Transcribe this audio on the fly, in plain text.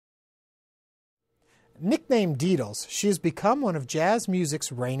Nicknamed Deedles, she has become one of jazz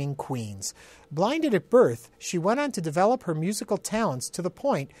music's reigning queens. Blinded at birth, she went on to develop her musical talents to the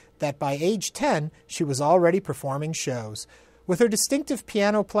point that by age 10, she was already performing shows. With her distinctive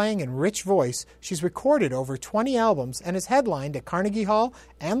piano playing and rich voice, she's recorded over 20 albums and has headlined at Carnegie Hall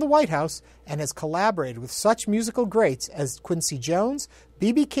and the White House and has collaborated with such musical greats as Quincy Jones,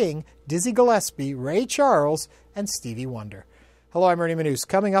 B.B. King, Dizzy Gillespie, Ray Charles, and Stevie Wonder. Hello, I'm Ernie Manouse.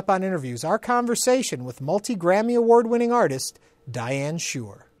 Coming up on Interviews, our conversation with multi-Grammy Award-winning artist Diane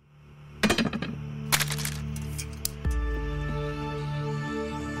Schuur.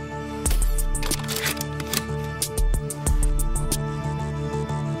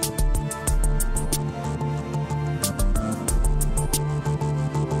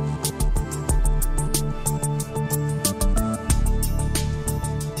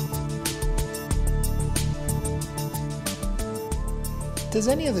 Does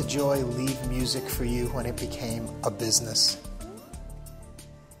any of the joy leave music for you when it became a business?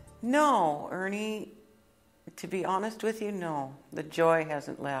 No, Ernie, to be honest with you, no. The joy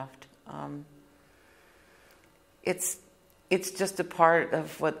hasn't left. It's just a part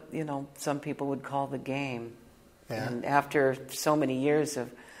of what, some people would call the game. Yeah. And after so many years of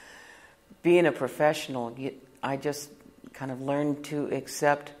being a professional, I just kind of learned to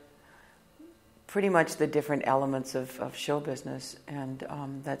accept pretty much the different elements of show business, and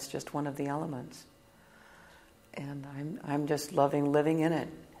that's just one of the elements. And I'm just loving living in it.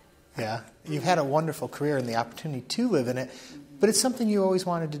 Yeah, you've had a wonderful career and the opportunity to live in it, but it's something you always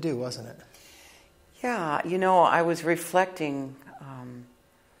wanted to do, wasn't it? Yeah, I was reflecting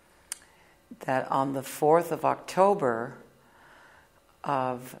that on the 4th of October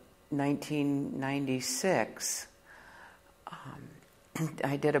of 1996,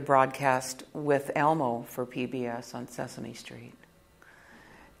 I did a broadcast with Elmo for PBS on Sesame Street.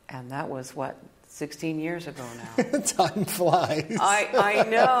 And that was, 16 years ago now. Time flies. I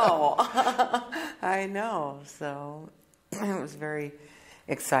know. I know. So it was very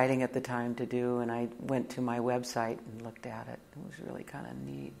exciting at the time to do, and I went to my website and looked at it. It was really kind of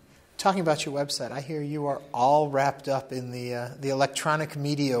neat. Talking about your website, I hear you are all wrapped up in the electronic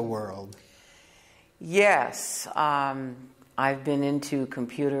media world. Yes. I've been into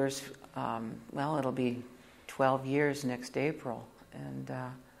computers, it'll be 12 years next April, and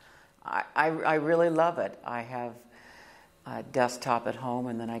I really love it. I have a desktop at home,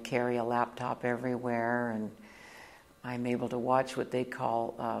 and then I carry a laptop everywhere, and I'm able to watch what they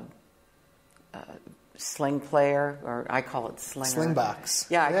call Sling Player, or I call it Slinger.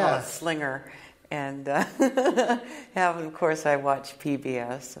 Slingbox. Yeah, I call it Slinger. And of course, I watch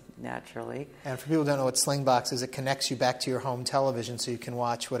PBS, naturally. And for people who don't know what Slingbox is, it connects you back to your home television so you can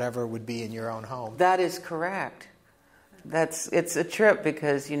watch whatever would be in your own home. That is correct. It's a trip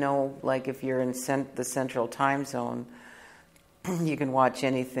because, like if you're in the central time zone, you can watch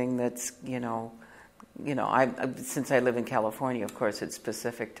anything that's, since I live in California, of course, it's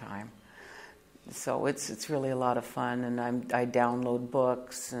Pacific time. So it's really a lot of fun, and I download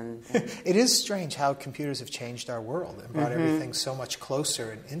books. And It is strange how computers have changed our world and brought everything so much closer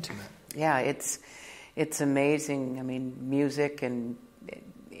and intimate. Yeah, it's amazing. I mean, music and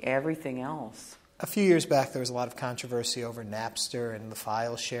everything else. A few years back, there was a lot of controversy over Napster and the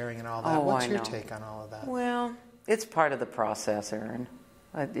file sharing and all that. What's your take on all of that? Well, it's part of the process, Aaron.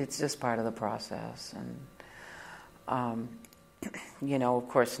 It's just part of the process. And, of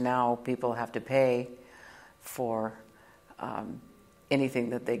course, now people have to pay for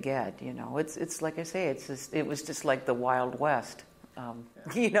anything that they get. It's like I say, it was just like the Wild West.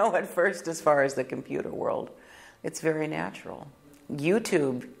 At first, as far as the computer world, it's very natural.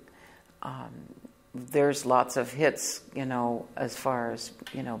 YouTube, there's lots of hits. As far as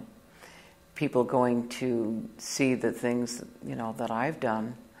people going to see the things that I've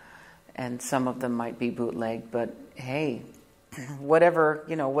done, and some of them might be bootleg, but hey. Whatever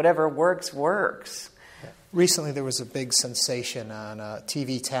works. Recently there was a big sensation on a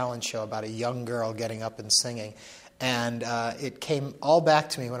TV talent show about a young girl getting up and singing. And it came all back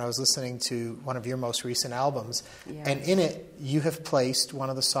to me when I was listening to one of your most recent albums. Yes. And in it, you have placed one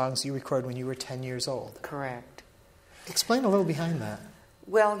of the songs you recorded when you were 10 years old. Correct. Explain a little behind that.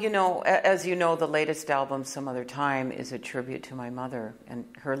 Well, as you know, the latest album, Some Other Time, is a tribute to my mother and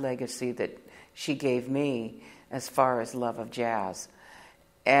her legacy that she gave me as far as love of jazz.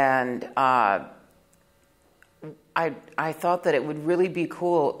 And I thought that it would really be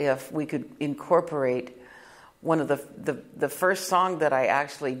cool if we could incorporate one of the first song that I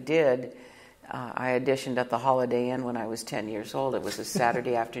actually did. I auditioned at the Holiday Inn when I was 10 years old. It was a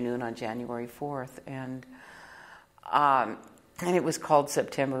Saturday afternoon on January 4th. And And it was called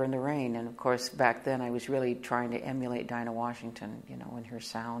September in the Rain. And of course, back then I was really trying to emulate Dinah Washington, and her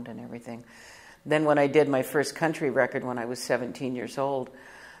sound and everything. Then when I did my first country record when I was 17 years old,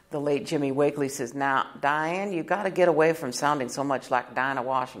 the late Jimmy Wakely says, "Now, Diane, you got to get away from sounding so much like Dinah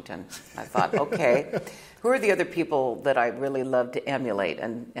Washington." I thought, okay, who are the other people that I really love to emulate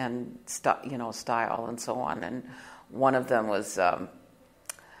and style and so on? And one of them was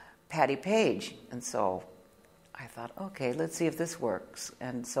Patti Page. And so I thought, okay, let's see if this works.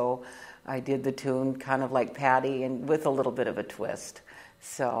 And so I did the tune kind of like Patti and with a little bit of a twist.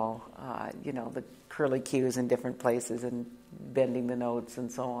 So, the curly cues in different places and bending the notes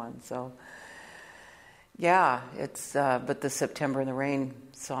and so on. So, yeah, but the September in the Rain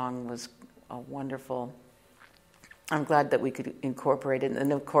song was a wonderful. I'm glad that we could incorporate it.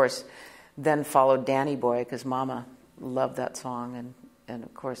 And of course, then followed Danny Boy, because Mama loved that song. And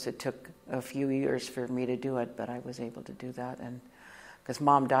of course, it took a few years for me to do it, but I was able to do that. And because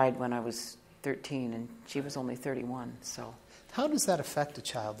Mom died when I was 13, and she was only 31, so. How does that affect a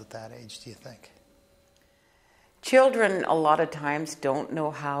child at that age, do you think? Children, a lot of times, don't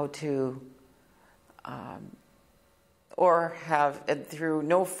know how to, or have, through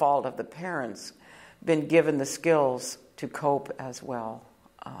no fault of the parents, been given the skills to cope as well.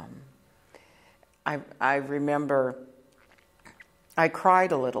 I remember I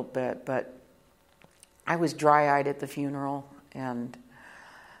cried a little bit, but I was dry-eyed at the funeral, and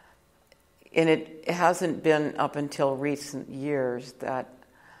it hasn't been up until recent years that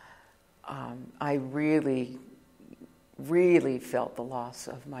I really, really felt the loss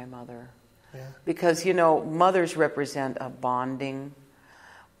of my mother. Yeah. Because, mothers represent a bonding,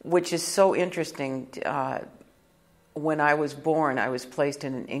 which is so interesting. When I was born, I was placed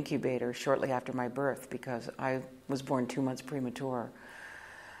in an incubator shortly after my birth because I was born 2 months premature.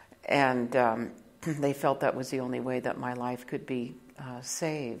 And they felt that was the only way that my life could be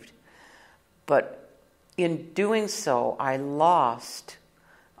saved. But in doing so, I lost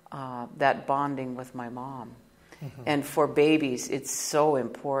that bonding with my mom. Mm-hmm. And for babies, it's so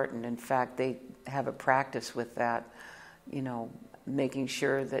important. In fact, they have a practice with that, making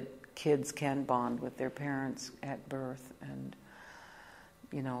sure that kids can bond with their parents at birth. And,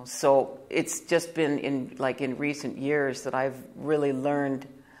 so it's just been in recent years that I've really learned,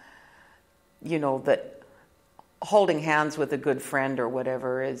 that holding hands with a good friend or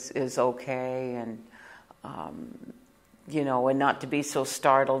whatever is okay, and and not to be so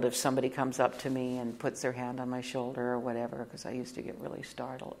startled if somebody comes up to me and puts their hand on my shoulder or whatever, because I used to get really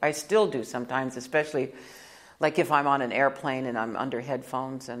startled. I still do sometimes, especially like if I'm on an airplane and I'm under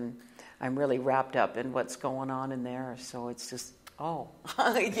headphones and I'm really wrapped up in what's going on in there. So it's just, so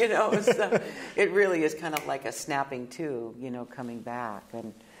it really is kind of like a snapping to, coming back.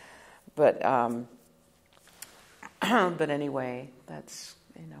 But anyway, that's,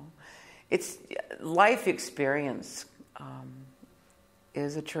 it's life experience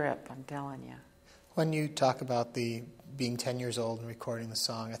is a trip, I'm telling you. When you talk about being 10 years old and recording the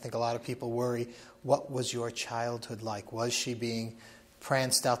song, I think a lot of people worry, what was your childhood like? Was she being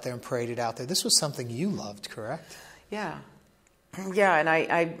pranced out there and paraded out there? This was something you loved, correct? Yeah. Yeah, and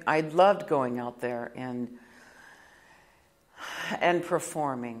I loved going out there and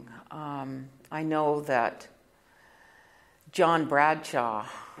performing. I know that John Bradshaw,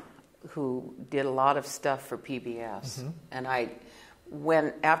 who did a lot of stuff for PBS, mm-hmm.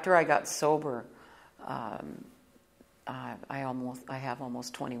 and after I got sober, I have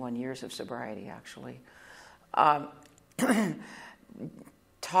almost 21 years of sobriety, actually.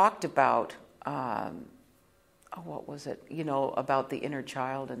 Talked about what was it? About the inner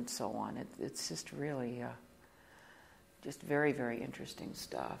child and so on. It's just really, just very, very interesting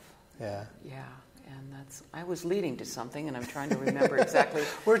stuff. Yeah. Yeah. And I was leading to something, and I'm trying to remember exactly.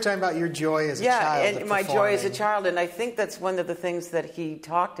 We're talking about your joy as a child. Yeah, and my joy as a child. And I think that's one of the things that he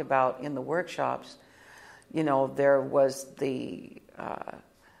talked about in the workshops. There was the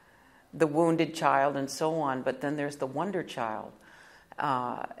wounded child and so on, but then there's the wonder child.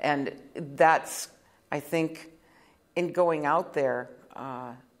 And that's, I think, in going out there,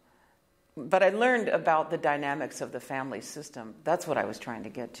 but I learned about the dynamics of the family system. That's what I was trying to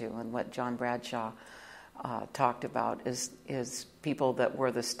get to, and what John Bradshaw talked about is people that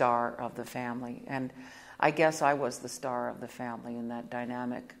were the star of the family. And I guess I was the star of the family in that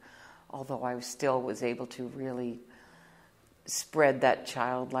dynamic, although I still was able to really spread that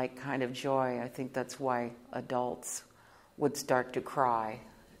childlike kind of joy. I think that's why adults would start to cry,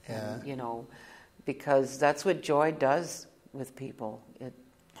 and, because that's what joy does with people. It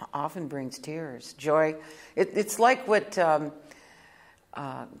often brings tears. Joy, it's like what Khalil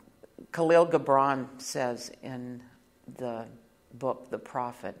Gibran says in the book, The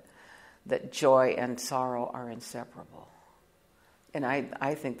Prophet, that joy and sorrow are inseparable. And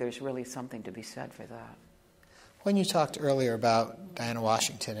I think there's really something to be said for that. When you talked earlier about Diana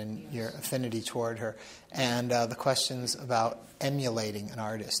Washington and your affinity toward her, and the questions about emulating an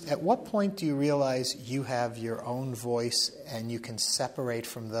artist, at what point do you realize you have your own voice and you can separate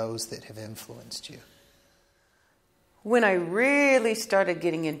from those that have influenced you? When I really started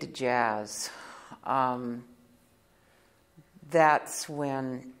getting into jazz, that's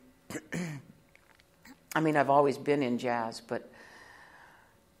when, I mean, I've always been in jazz, but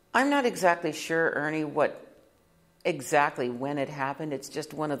I'm not exactly sure, Ernie, exactly when it happened. It's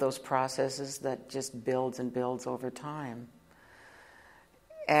just one of those processes that just builds and builds over time.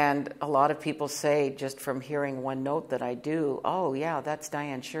 And a lot of people say, just from hearing one note that I do, oh yeah, that's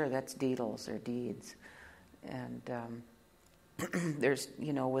Diane Schuur, that's Deedles or Deeds. And there's,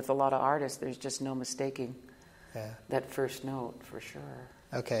 with a lot of artists, there's just no mistaking that first note, for sure.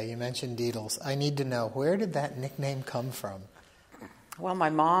 Okay, you mentioned Deedles. I need to know, where did that nickname come from? Well, my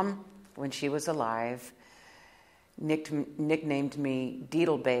mom, when she was alive, nicknamed me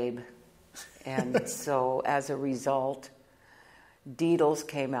Deedle Babe. And so as a result, Deedles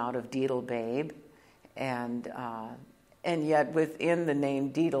came out of Deedle Babe. And yet within the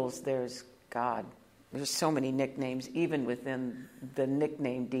name Deedles, there's so many nicknames, even within the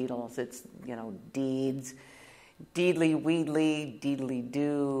nickname Deedles. It's, Deeds, Deedly Weedly, Deedly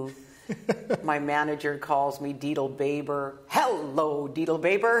Doo. My manager calls me Deedle Baber. Hello, Deedle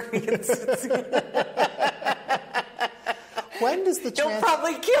Baber. When does the You'll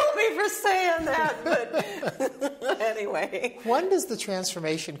probably kill me for saying that, but anyway. When does the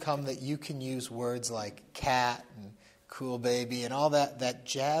transformation come that you can use words like cat and cool baby and all that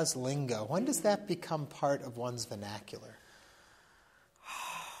jazz lingo? When does that become part of one's vernacular?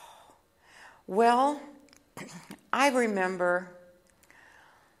 Well, I remember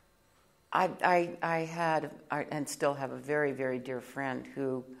I had and still have a very, very dear friend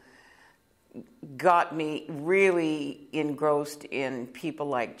who got me really engrossed in people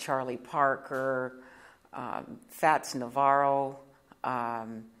like Charlie Parker, Fats Navarro, all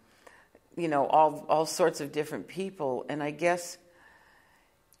sorts of different people. And I guess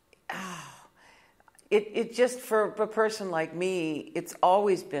it just, for a person like me, it's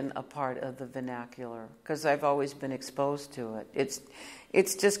always been a part of the vernacular because I've always been exposed to it.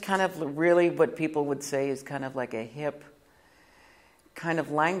 It's just kind of really what people would say is kind of like a hip kind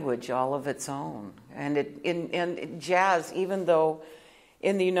of language all of its own. And jazz, even though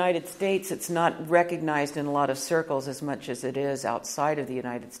in the United States it's not recognized in a lot of circles as much as it is outside of the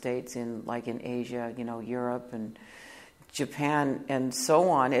United States, in Asia, Europe and Japan and so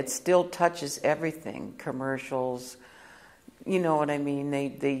on, it still touches everything. Commercials, you know what I mean? They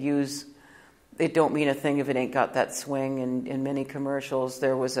don't mean a thing if it ain't got that swing. And in many commercials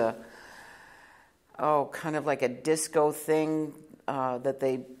there was kind of like a disco thing that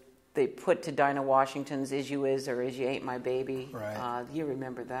they put to Dinah Washington's "Is You Is" or "Is You Ain't My Baby." Right. You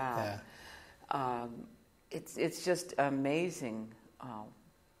remember that? Yeah. It's just amazing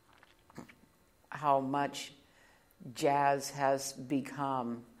how much jazz has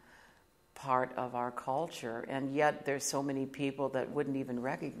become part of our culture, and yet there's so many people that wouldn't even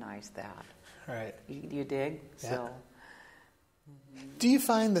recognize that. Right. You dig? Yeah. So. Do you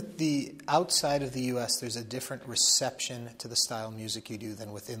find that outside of the U.S. there's a different reception to the style of music you do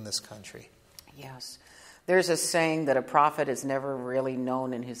than within this country? Yes. There's a saying that a prophet is never really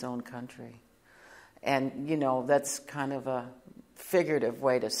known in his own country. And, that's kind of a figurative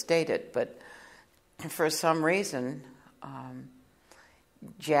way to state it. But for some reason,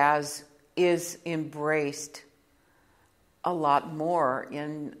 jazz is embraced a lot more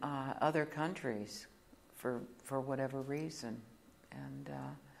in other countries for whatever reason. And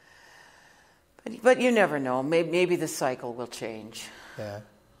but you never know. Maybe the cycle will change. Yeah.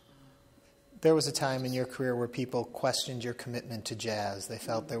 There was a time in your career where people questioned your commitment to jazz. They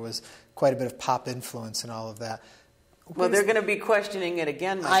felt there was quite a bit of pop influence and all of that. Well, they're going to be questioning it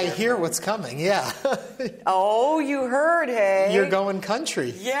again. I hear what's coming, yeah. Oh, you heard, hey? You're going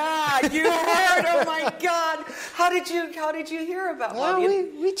country. Yeah, you heard. Oh my God! How did you hear about? Well,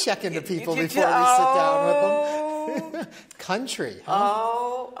 we check into people before we sit down with them. Country. Huh?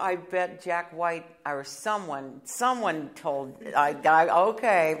 Oh, I bet Jack White or someone told.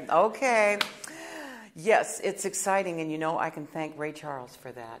 Okay. Yes, it's exciting, and I can thank Ray Charles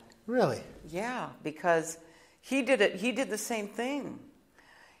for that. Really? Yeah, because he did it. He did the same thing.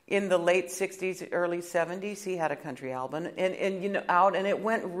 In the late 60s, early 70s, he had a country album out, and it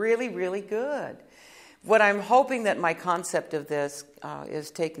went really, really good. What I'm hoping that my concept of this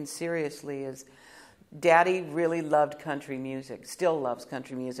is taken seriously is Daddy really loved country music, still loves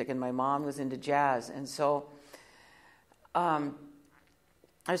country music, and my mom was into jazz. And so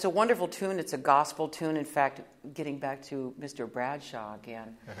there's a wonderful tune. It's a gospel tune. In fact, getting back to Mr. Bradshaw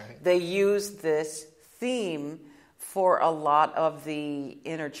again, they use this theme for a lot of the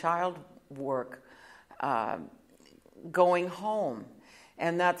inner child work, going home.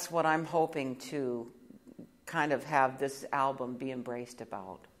 And that's what I'm hoping to kind of have this album be embraced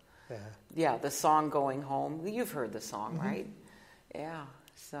about. Yeah, the song Going Home. You've heard the song, right? Yeah.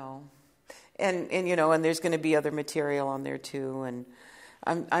 So, and there's going to be other material on there too, and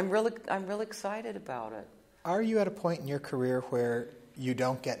I'm really excited about it. Are you at a point in your career where you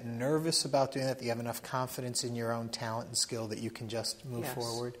don't get nervous about doing that, that you have enough confidence in your own talent and skill that you can just move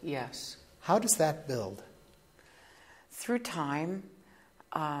forward? Yes. How does that build? Through time,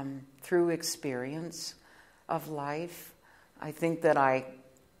 through experience of life. I think that I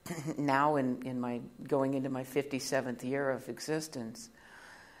now in my going into my 57th year of existence,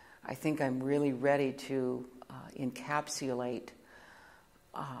 I think I'm really ready to encapsulate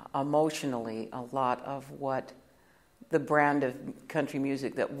emotionally a lot of what the brand of country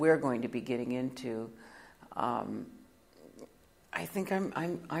music that we're going to be getting into. I think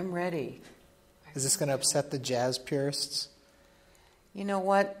I'm ready. Is this going to upset the jazz purists? You know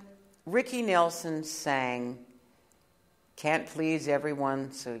what? Ricky Nelson sang, "Can't please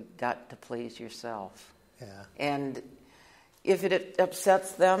everyone, so you got to please yourself." Yeah. And if it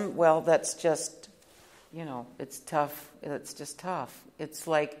upsets them, well, that's just, it's tough. It's just tough. It's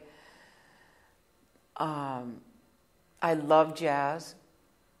like, I love jazz,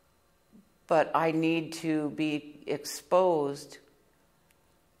 but I need to be exposed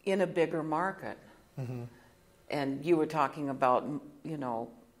in a bigger market. Mm-hmm. And you were talking about,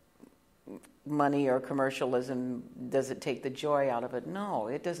 money or commercialism. Does it take the joy out of it? No,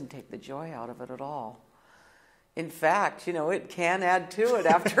 it doesn't take the joy out of it at all. In fact, it can add to it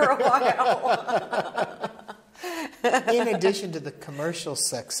after a while. In addition to the commercial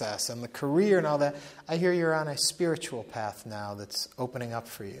success and the career and all that, I hear you're on a spiritual path now that's opening up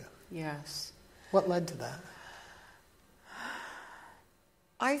for you. Yes. What led to that?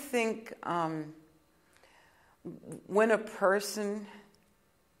 I think when a person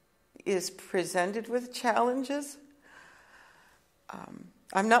is presented with challenges,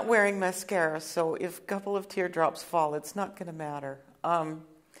 I'm not wearing mascara, so if a couple of teardrops fall, it's not going to matter.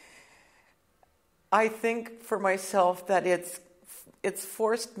 I think for myself that it's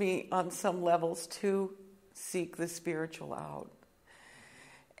forced me on some levels to seek the spiritual out.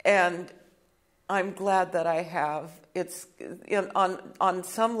 And I'm glad that I have. It's on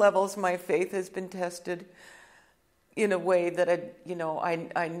some levels my faith has been tested in a way that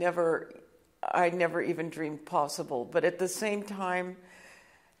I never even dreamed possible. But at the same time,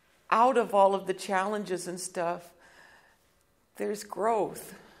 out of all of the challenges and stuff, there's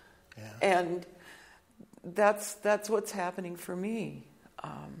growth. Yeah. And that's what's happening for me.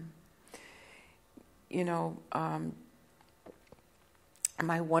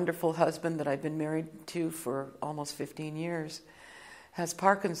 My wonderful husband that I've been married to for almost 15 years has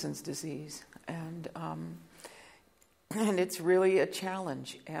Parkinson's disease, and it's really a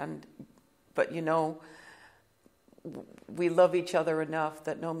challenge. But we love each other enough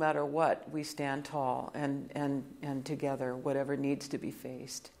that no matter what, we stand tall and together, whatever needs to be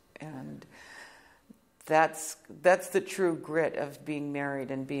faced. And that's the true grit of being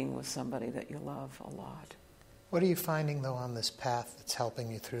married and being with somebody that you love a lot. What are you finding, though, on this path that's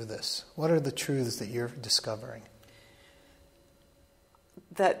helping you through this? What are the truths that you're discovering?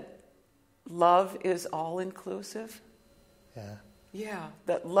 That love is all-inclusive. Yeah. Yeah,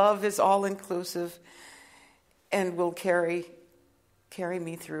 that love is all-inclusive and will carry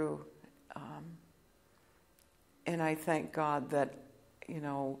me through. And I thank God that,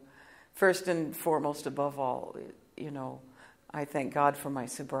 first and foremost, above all, I thank God for my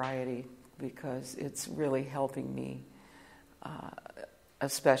sobriety, because it's really helping me,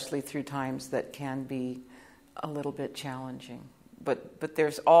 especially through times that can be a little bit challenging. But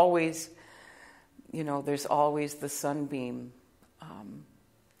there's always, the sunbeam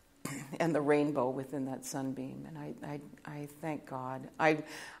and the rainbow within that sunbeam. And I thank God.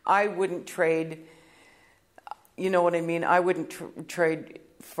 I wouldn't trade, you know what I mean? I wouldn't trade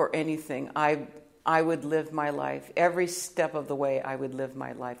for anything. I would live my life. Every step of the way, I would live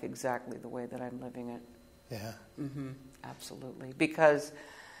my life exactly the way that I'm living it. Yeah. Mm-hmm. Absolutely. Because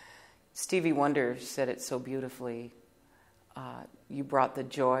Stevie Wonder said it so beautifully. You brought the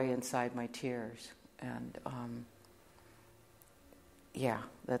joy inside my tears. And,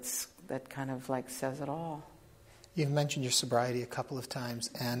 that kind of says it all. You've mentioned your sobriety a couple of times,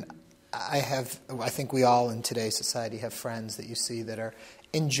 and I think we all in today's society have friends that you see that are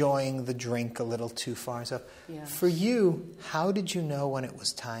enjoying the drink a little too far and stuff. Yeah. For you, how did you know when it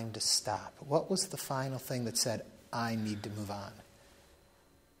was time to stop? What was the final thing that said, I need to move on?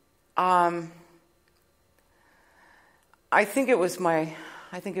 I think it was my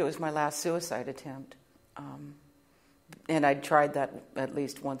last suicide attempt, and I'd tried that at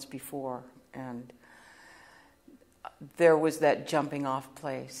least once before, and there was that jumping off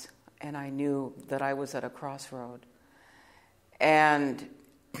place, and I knew that I was at a crossroad, and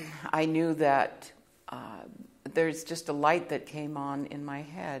I knew that there's just a light that came on in my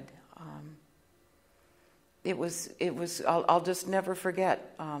head. It was. I'll just never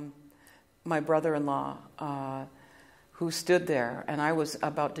forget my brother-in-law who stood there, and I was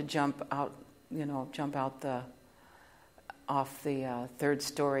about to jump out off the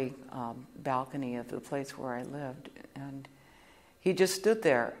third-story balcony of the place where I lived, and he just stood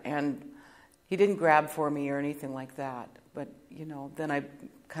there, and he didn't grab for me or anything like that. But then I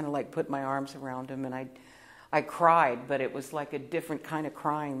kind of like put my arms around him, and I cried, but it was like a different kind of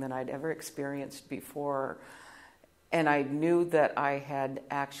crying than I'd ever experienced before. And I knew that I had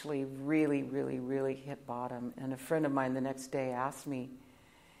actually really, really, really hit bottom. And a friend of mine the next day asked me,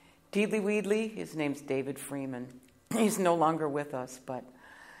 Deedly Weedly, his name's David Freeman. He's no longer with us, but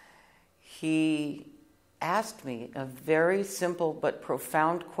he asked me a very simple but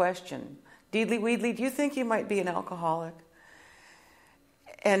profound question. Deedly Weedly, do you think you might be an alcoholic?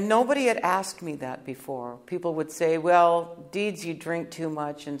 And nobody had asked me that before. People would say, well, Deeds, you drink too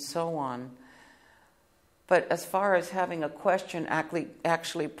much, and so on. But as far as having a question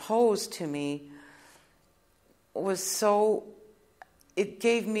actually posed to me was so, it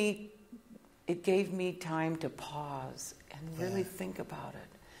gave me time to pause and really think about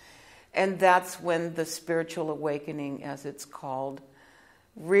it. And that's when the spiritual awakening, as it's called,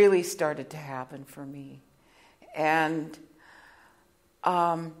 really started to happen for me. And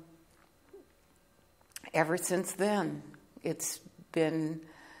ever since then, it's been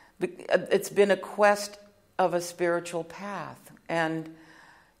a quest of a spiritual path. And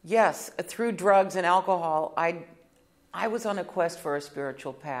yes, through drugs and alcohol, I was on a quest for a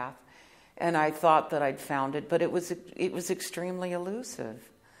spiritual path, and I thought that I'd found it, but it was extremely elusive.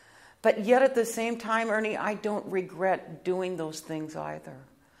 But yet at the same time, Ernie, I don't regret doing those things either,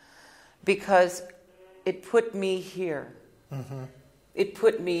 because it put me here. Mm-hmm. It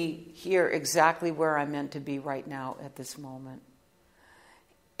put me here exactly where I'm meant to be right now at this moment.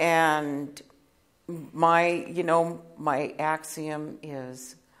 And my axiom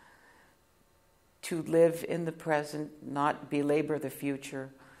is to live in the present, not belabor the future,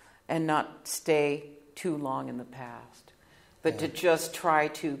 and not stay too long in the past, but to just try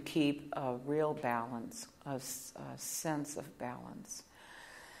to keep a real balance, a sense of balance.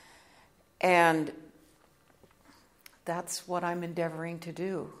 And that's what I'm endeavoring to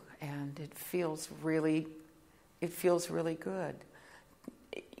do, and it feels really good.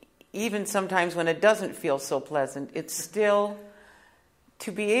 Even sometimes when it doesn't feel so pleasant, it's still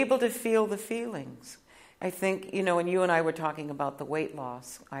to be able to feel the feelings. I think, when you and I were talking about the weight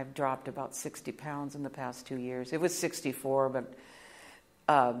loss, I've dropped about 60 pounds in the past 2 years. It was 64, but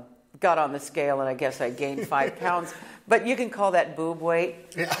got on the scale, and I guess I gained 5 pounds. But you can call that boob weight.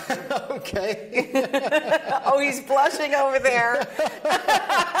 Yeah, okay. Oh, he's blushing over there.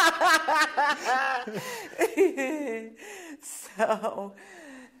 So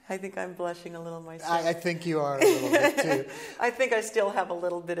I think I'm blushing a little myself. I think you are a little bit too. I think I still have a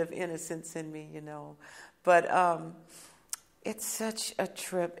little bit of innocence in me, But it's such a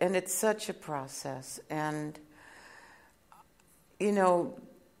trip, and it's such a process. And,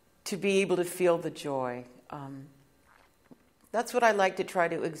 to be able to feel the joy, that's what I like to try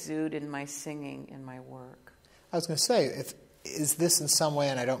to exude in my singing, in my work. I was going to say, is this in some way,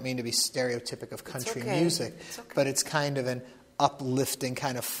 and I don't mean to be stereotypic of country music, but it's kind of an uplifting,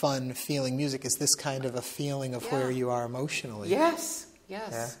 kind of fun feeling music. Is this kind of a feeling of where you are emotionally? Yes,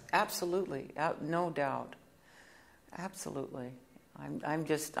 absolutely, no doubt, absolutely. I'm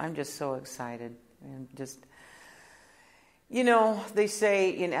just so excited, and just, they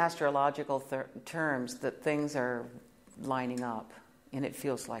say in astrological terms that things are lining up, and it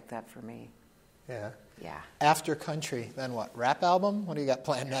feels like that for me. Yeah. Yeah. After country, then what? Rap album? What do you got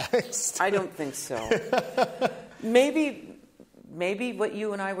planned next? I don't think so. Maybe what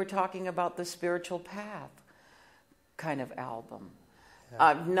you and I were talking about, the spiritual path kind of album.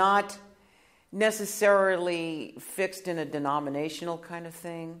 Yeah. Not necessarily fixed in a denominational kind of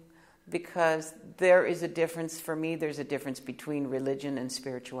thing, because there is a difference, for me, there's a difference between religion and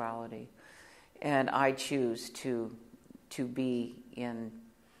spirituality. And I choose to be in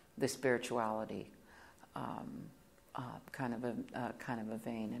the spirituality kind of a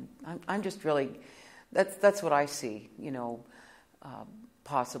vein. And I'm just really, that's what I see,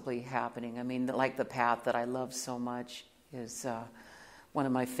 possibly happening. I mean, like the path that I love so much is one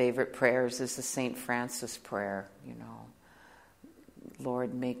of my favorite prayers is the St. Francis prayer,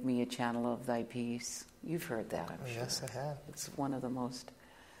 Lord, make me a channel of thy peace. You've heard that, I'm sure. Yes, I have. It's one of the most...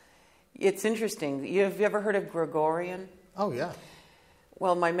 It's interesting. Have you ever heard of Gregorian? Oh, yeah.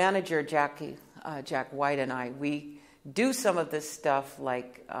 Well, my manager, Jack White, and I, we do some of this stuff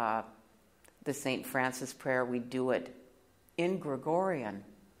like the St. Francis prayer. We do it in Gregorian.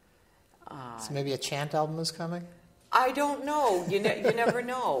 So maybe a chant album is coming? I don't know. You never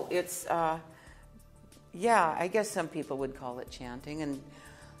know. It's... I guess some people would call it chanting,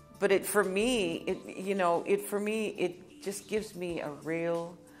 but it just gives me a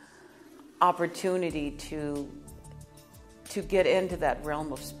real opportunity to get into that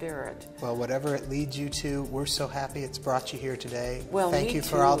realm of spirit. Well, whatever it leads you to, we're so happy it's brought you here today. Well, thank you too.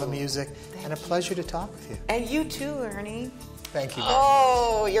 for all the music, and a pleasure to talk with you. And you too, Ernie. Thank you.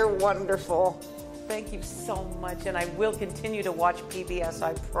 Oh, you're wonderful. Thank you so much, and I will continue to watch PBS,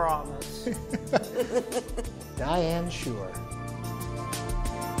 I promise. Diane Schuur.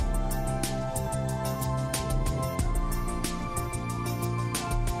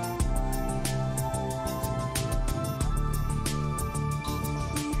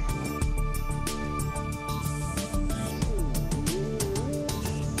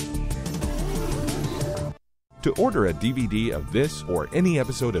 To order a DVD of this or any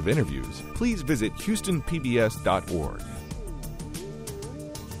episode of InnerVIEWS, please visit HoustonPBS.org.